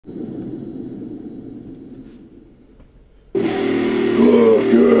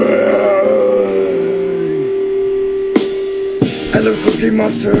Cookie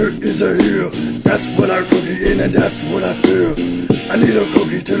Monster is here. That's what I cookie in and that's what I feel. I need a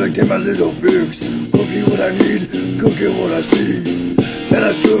cookie till I get my little fix. Cookie what I need, cookie what I see. And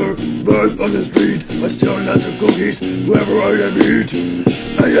I serve right on the street. I steal lots of cookies wherever I meet.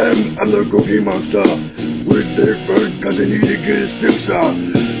 I'm the Cookie Monster. With Big Bird cause I need to get his fix on.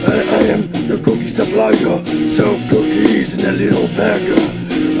 I am the cookie supplier. Sell cookies in a little bagger.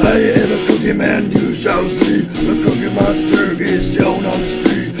 I am a cookie man, you shall see. The Cookie Monster is shown on the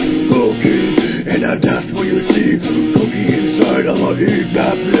street. Cookie, and that's what you see. Cookie inside, I'ma eat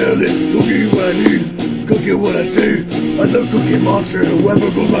that belly. Cookie what I need, cookie what I say. I'm the Cookie Monster,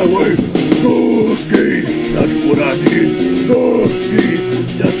 whoever goes my way. Cookie, that's what I need. Cookie,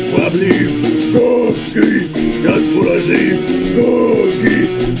 that's what I believe. Cookie, that's what I see.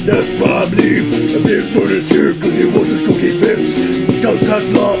 Cookie, that's what I believe. The Big Bird is here cause he wants his cookie fix. Cat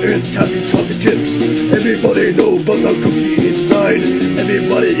law is Captain Chocolate Chips. Everybody know about the cookie inside.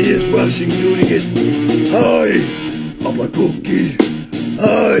 Everybody is rushing to get high off a cookie,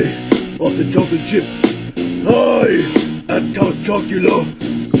 high off the chocolate chip, high at Count Chocula.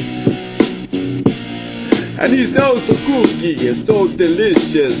 And he sells the cookie, it's so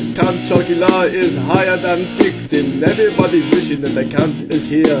delicious. Count Chocula is higher than Fixin'. Everybody wishing that the Count is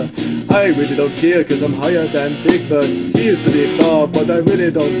here. I really don't care cause I'm higher than Big Bird. He is pretty far, but I really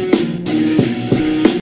don't